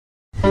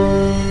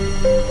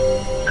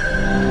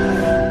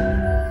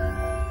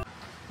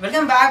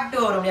Welcome back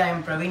to our I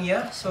am Praveen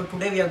here. So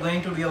today we are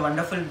going to do a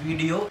wonderful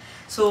video.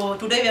 So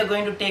today we are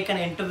going to take an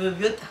interview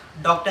with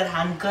Dr.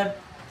 Angad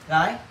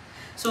Rai.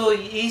 So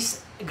he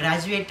is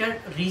graduated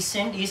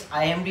recent. He is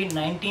IMD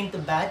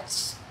 19th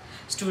batch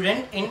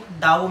student in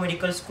Davao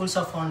Medical School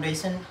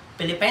Foundation,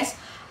 Philippines,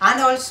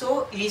 and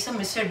also he is a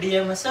Mr.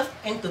 DMSF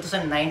in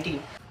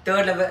 2019.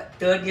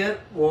 Third year,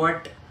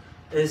 what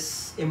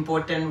is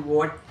important,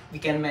 what we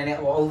can manage,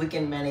 how we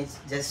can manage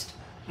just.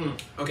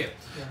 Okay,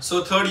 yeah.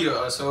 So third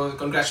year, so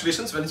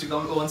congratulations once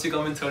you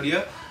come in third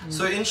year.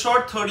 So in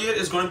short, third year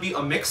is going to be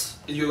a mix.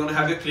 You're going to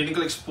have your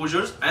clinical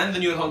exposures and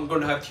then you're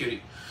going to have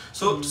theory.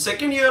 So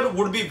second year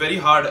would be very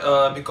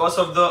hard because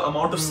of the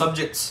amount of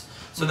subjects.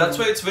 So that's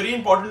why it's very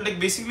important, like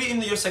basically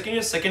in your second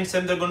year, second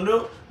sem, they're going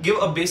to give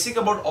a basic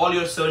about all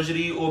your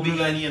surgery,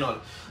 OB-GYN and all.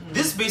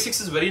 This basics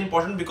is very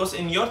important because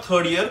in your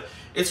third year,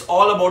 it's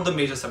all about the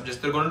major subjects.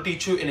 They're going to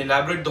teach you and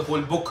elaborate the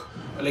whole book,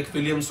 like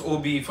Williams,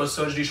 OB, for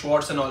surgery,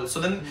 Schwartz and all.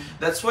 So then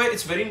that's why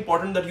it's very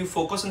important that you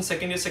focus in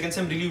second year, second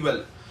sem really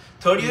well.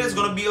 Third year is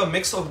going to be a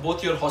mix of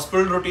both your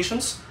hospital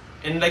rotations,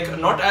 and like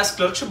not as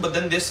clerkship, but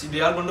then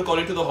they are going to call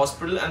you to the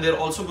hospital, and they're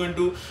also going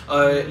to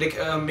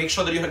make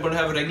sure that you're going to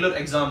have regular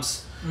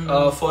exams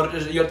for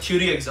your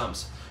theory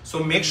exams.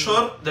 So make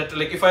sure that,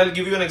 like, if I'll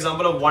give you an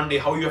example of one day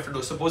how you have to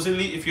do.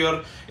 Supposedly if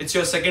it's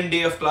your second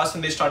day of class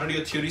and they started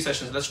your theory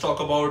sessions, let's talk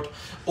about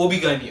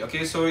OB-GYN.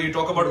 Okay, so you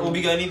talk about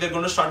OB-GYN, they're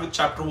going to start with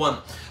chapter 1.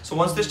 So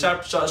once they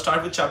start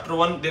with chapter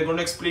 1, they're going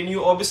to explain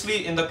you.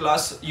 Obviously in the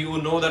class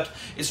you know that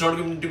it's not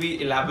going to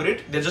be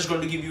elaborate, they're just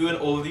going to give you an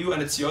overview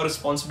and it's your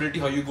responsibility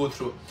how you go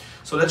through.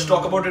 So let's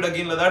talk about it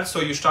again like that.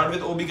 So you start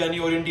with OB-GYN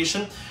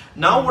orientation.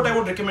 Now what I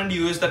would recommend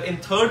you is that in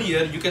third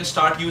year you can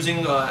start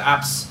using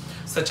apps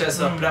such as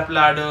Prep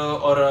Ladder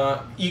or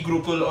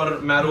eGroupal or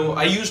Marrow.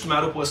 I used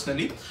Marrow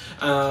personally.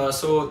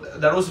 So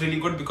that was really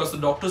good because the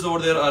doctors over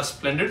there are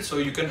splendid. So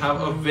you can have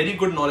a very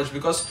good knowledge,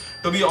 because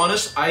to be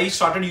honest, I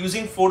started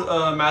using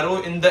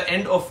Marrow in the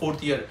end of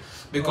fourth year,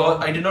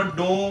 because I did not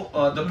know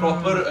the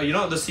proper,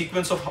 the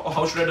sequence of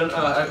how should I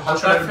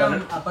done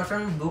it. Apart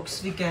from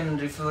books, we can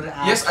refer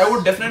apps. Yes, I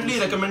would definitely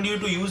recommend you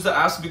to use the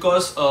apps,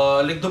 because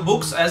like the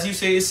books, as you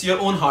say, is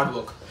your own hard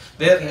work.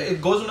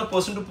 It goes on a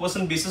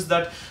person-to-person basis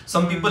that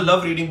some people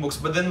love reading books,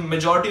 but then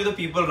majority of the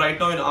people right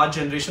now in our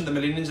generation, the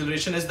millennial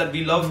generation, is that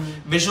we love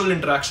visual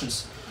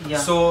interactions. Yeah.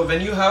 So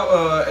when you have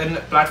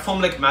a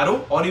platform like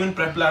Marrow or even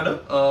Prep Ladder,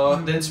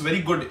 then it's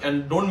very good,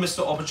 and don't miss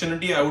the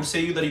opportunity. I would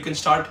say that you can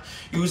start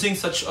using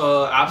such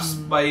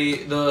apps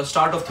by the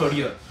start of third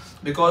year,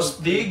 because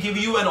they give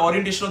you an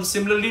orientation of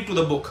similarly to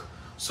the book.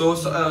 So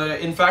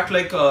in fact,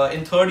 like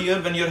in third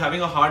year, when you're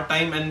having a hard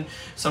time and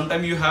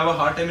sometimes you have a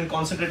hard time in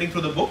concentrating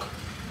through the book,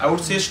 I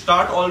would say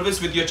start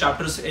always with your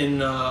chapters in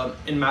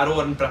Marrow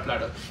or in Prep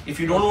Ladder. If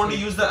you don't want to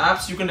use the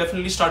apps, you can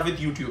definitely start with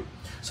YouTube.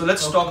 So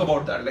let's talk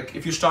about that. Like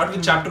if you start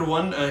with chapter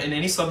 1 in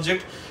any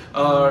subject,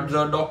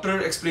 the doctor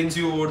explains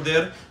you over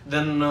there,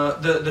 then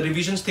the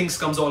revisions things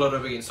comes all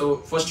over again. So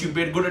first you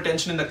paid good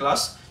attention in the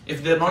class.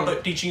 If they're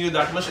not teaching you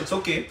that much, it's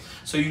okay.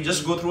 So you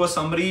just go through a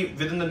summary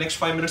within the next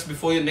 5 minutes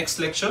before your next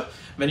lecture.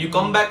 When you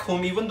come back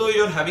home, even though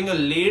you're having a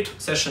late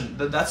session,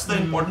 that's the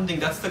important thing.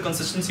 That's the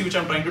consistency which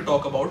I'm trying to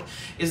talk about,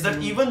 is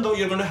that even though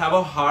you're going to have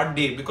a hard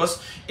day,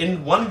 because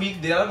in 1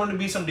 week, there are going to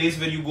be some days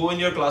where you go in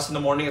your class in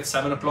the morning at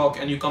 7 o'clock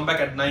and you come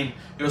back at 9.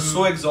 You're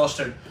so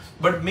exhausted.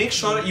 But make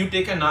sure you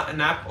take a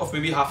nap of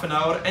maybe half an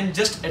hour, and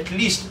just at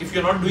least, if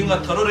you're not doing a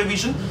thorough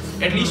revision,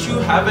 at least you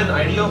have an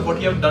idea of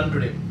what you have done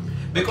today.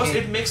 Because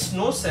it makes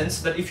no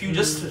sense that if you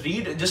just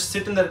read, just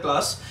sit in that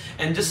class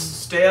and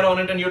just stare on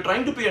it and you're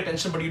trying to pay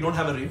attention but you don't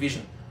have a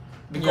revision.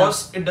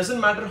 Because it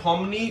doesn't matter how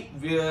many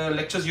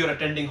lectures you're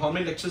attending, how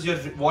many lectures you're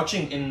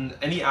watching in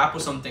any app or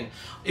something,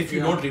 if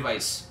you don't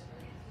revise.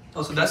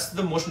 So that's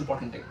the most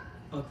important thing.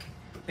 Okay.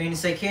 In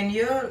second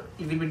year,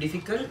 it will be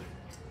difficult.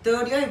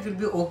 Third year, it will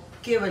be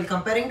okay. Well,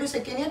 comparing to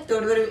second year,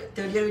 third year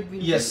it will be...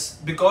 Yes,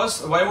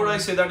 because why would I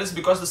say that is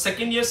because the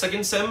second year,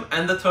 second sem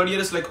and the third year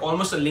is like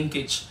almost a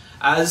linkage.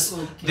 As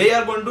they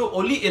are going to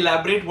only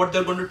elaborate what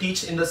they're going to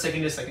teach in the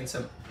second year, second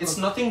sem. It's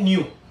nothing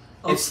new.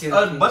 It's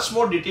a much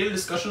more detailed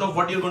discussion of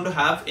what you're going to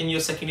have in your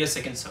second year,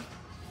 second sem.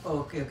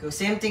 Okay.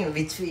 Same thing,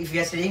 which if we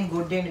are studying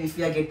good and if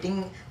we are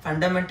getting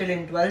fundamental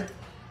in 12th,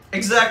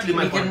 exactly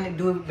my point. We can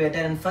do better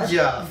in first.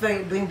 Yeah. If we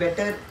are doing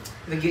better,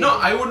 no,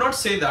 I would not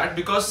say that,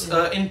 because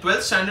in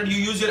 12th standard you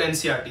use your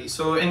NCRT.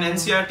 So in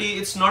NCRT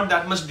it's not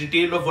that much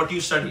detail of what you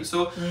study.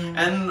 So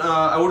and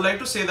I would like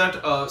to say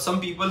that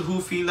some people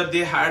who feel that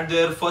they had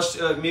their first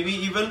maybe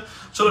even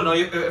so now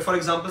for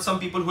example, some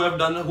people who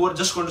are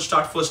just going to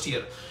start first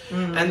year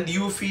and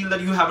you feel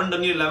that you haven't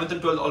done your 11th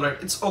and 12th, all right,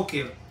 it's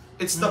okay.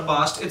 It's the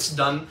past, it's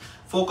done.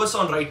 Focus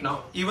on right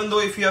now. Even though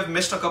if you have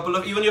missed a couple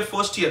of, even your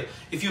first year,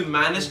 if you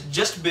managed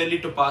just barely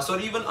to pass, or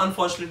even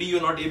unfortunately you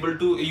were not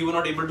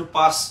able to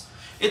pass,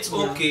 it's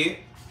okay.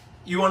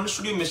 You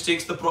understood your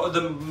mistakes.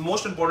 The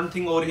most important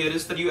thing over here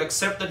is that you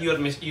accept that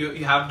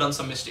you have done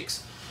some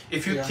mistakes.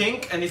 If you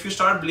think and if you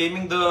start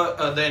blaming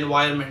the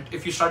environment,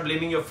 if you start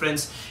blaming your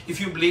friends, if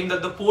you blame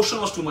that the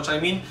portion was too much, I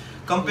mean,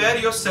 compare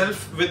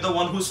yourself with the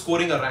one who's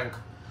scoring a rank.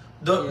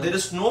 There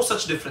is no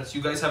such difference.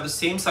 You guys have the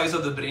same size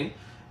of the brain.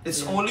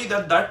 It's only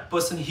that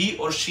person, he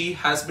or she,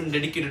 has been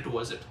dedicated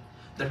towards it.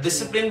 The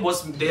discipline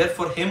was there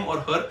for him or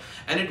her,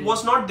 and it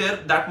was not there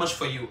that much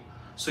for you.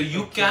 So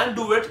you can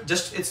do it.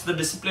 Just it's the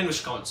discipline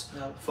which counts.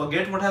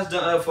 Forget what has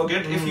done.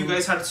 Forget if you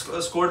guys had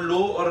scored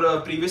low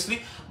or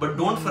previously, but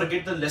don't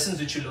forget the lessons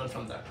which you learned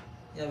from that.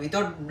 Yeah,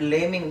 without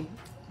blaming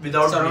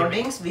blaming.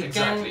 surroundings, we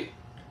Exactly.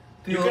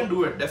 You can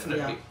do it,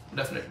 definitely.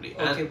 Definitely.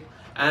 Okay.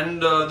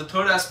 And the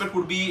third aspect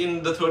would be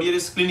in the third year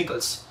is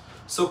clinicals.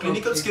 So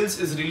clinical skills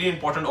is really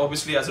important,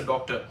 obviously, as a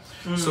doctor.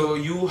 So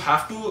you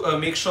have to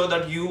make sure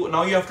that you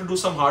have to do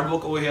some hard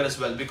work over here as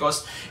well,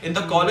 because in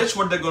the college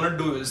what they're going to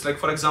do is, like,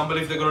 for example,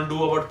 if they're going to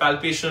do about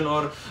palpation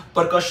or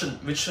percussion,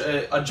 which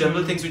are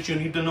general things which you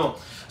need to know.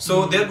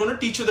 So they're going to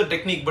teach you the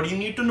technique, but you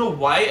need to know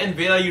why and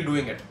where are you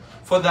doing it.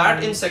 For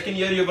that, in second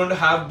year, you're going to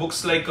have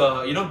books like,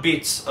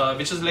 Bates,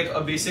 which is like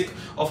a basic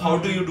of how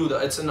do you do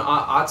that. It's an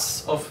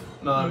arts of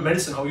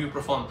medicine, how you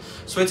perform.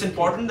 So it's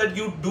important that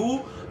you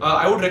do,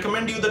 I would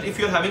recommend you that if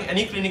you're having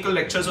any clinical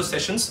lectures or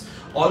sessions,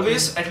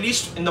 always at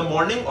least in the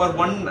morning or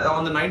one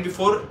on the night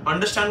before,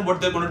 understand what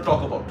they're going to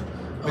talk about.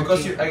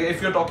 Because if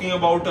you're talking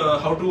about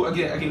how to,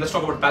 again, let's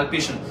talk about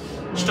palpation.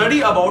 Study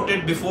about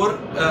it before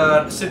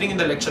sitting in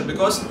the lecture,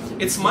 because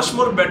it's much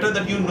more better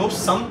that you know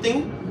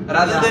something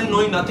rather than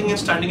knowing nothing and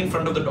standing in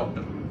front of the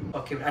doctor.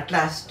 Okay, at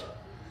last,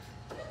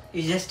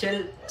 you just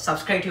tell,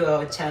 subscribe to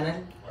our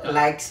channel,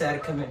 like, share,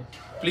 comment.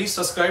 Please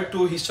subscribe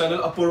to his channel,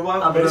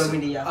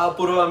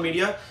 Apurva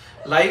Media.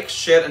 Like,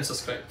 share and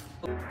subscribe.